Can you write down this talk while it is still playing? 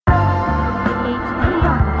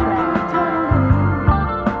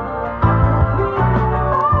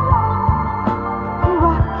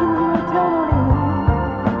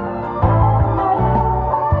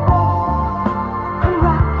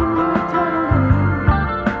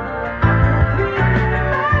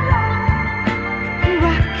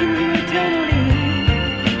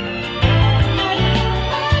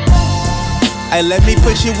Hey, let me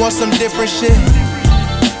put you on some different shit.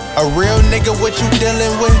 A real nigga, what you dealing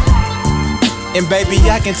with? And baby,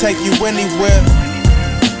 I can take you anywhere,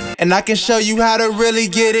 and I can show you how to really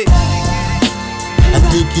get it. I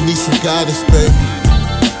think you need some guidance, baby.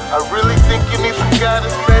 I really think you need some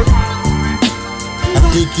guidance, baby. I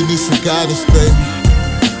think you need some guidance, baby.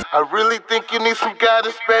 I really think you need some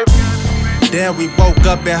guidance, baby. Damn, we woke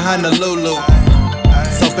up in Honolulu.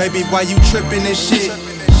 So baby, why you tripping and shit?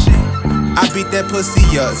 I beat that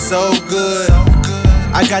pussy up so good.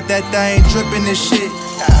 I got that thing dripping and shit.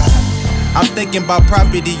 I'm thinking about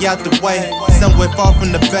property out the way, somewhere far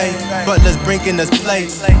from the bay. Butlers bringing us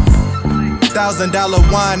plates. $1,000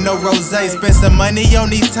 wine, no rosé. Spend some money on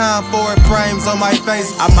these time forward frames on my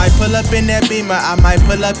face. I might pull up in that Beamer, I might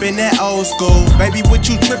pull up in that old school. Baby,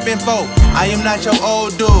 what you tripping for? I am not your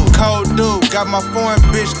old dude, cold dude. Got my foreign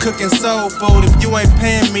bitch cooking soul food. If you ain't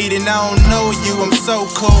paying me, then I don't know you. I'm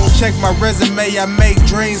so cool. Check my resume, I make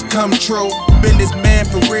dreams come true. Been this man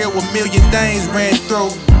for real, a million things ran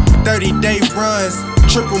through. 30-day runs,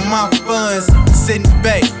 triple my funds. Sitting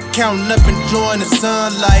back, counting up, enjoying the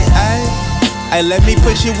sunlight. Hey, let me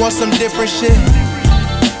put you on some different shit.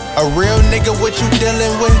 A real nigga, what you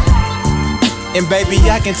dealing with? And baby,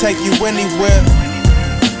 I can take you anywhere,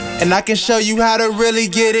 and I can show you how to really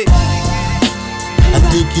get it. I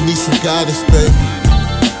think you need some guidance, baby.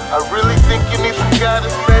 I really think you need some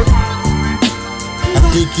guidance, baby. I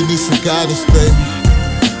think you need some guidance, baby.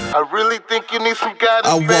 I really think you need some guidance,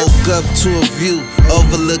 I baby. woke up to a view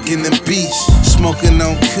overlooking the beach, smoking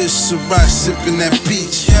on Kush Ciroc, sipping that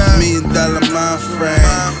peach. $1 million mind frame,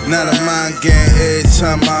 not a mind game. Every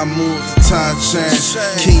time I move, the time change.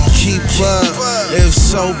 Can you keep up? If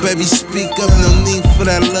so, baby, speak up. No need for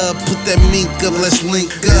that love, put that mink up, let's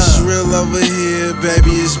link up. It's real over here,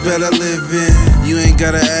 baby, it's better living. You ain't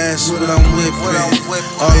gotta ask what I'm whipping.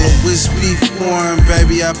 All the whiskey foreign,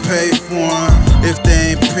 baby, I pay for 'em. If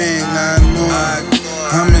they ain't paying, I know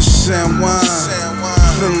I'm in San Juan,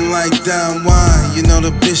 feeling like Don Juan. You know the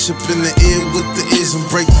bishop in the ear with the ears and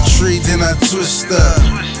break the tree, then I twist up.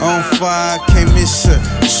 On fire, can't miss her.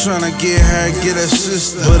 Tryna get her, get her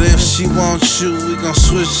sister. But if she wants you, we gon'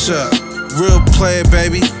 switch up. Real player,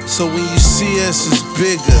 baby, so when you see us, it's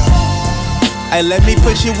bigger. Hey, let me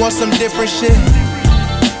put you on some different shit.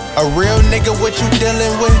 A real nigga, what you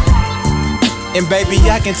dealing with? And baby,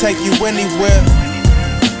 I can take you anywhere,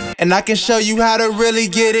 and I can show you how to really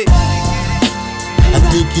get it. I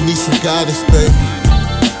think you need some guidance, baby.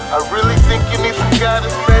 I really think you need some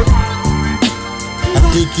guidance, baby. I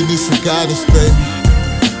think you need some guidance, baby.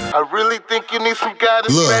 I really think you need some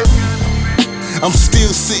guidance, Look, baby. I'm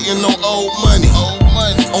still sitting on old money.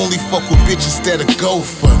 Only fuck with bitches that'll go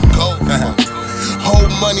for me. Whole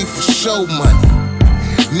money for show money.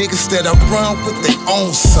 Niggas that I run with, they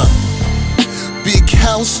own something. Big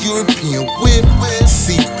house, European whip.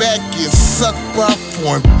 Sit back and suck by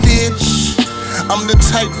foreign bitch. I'm the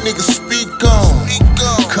type niggas speak on,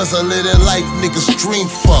 cause I live that life niggas dream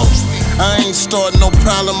for. I ain't starting no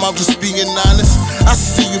problem, I'm just being honest. I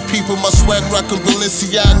see you people, my swag rockin'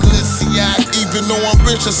 Balenciaga. Even though I'm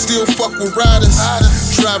rich, I still fuck with riders.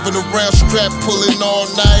 Driving around strapped, pulling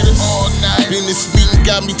all-nighters. Business meeting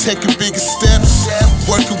got me taking bigger steps.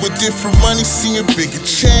 Working with different money, seeing bigger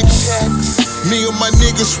checks. Me and my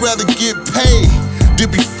niggas rather get paid than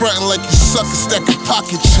be frontin' like you suckers stacking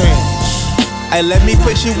pocket change. Hey, let me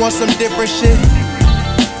put you on some different shit.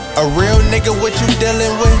 A real nigga, what you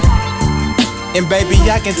dealing with? And baby,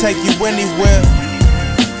 I can take you anywhere,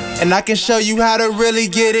 and I can show you how to really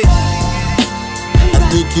get it. I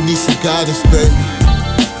think you need some guidance, baby.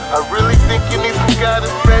 I really think you need some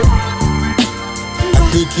guidance, baby. I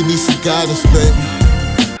think you need some guidance,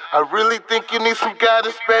 baby. I really think you need some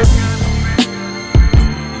guidance, baby.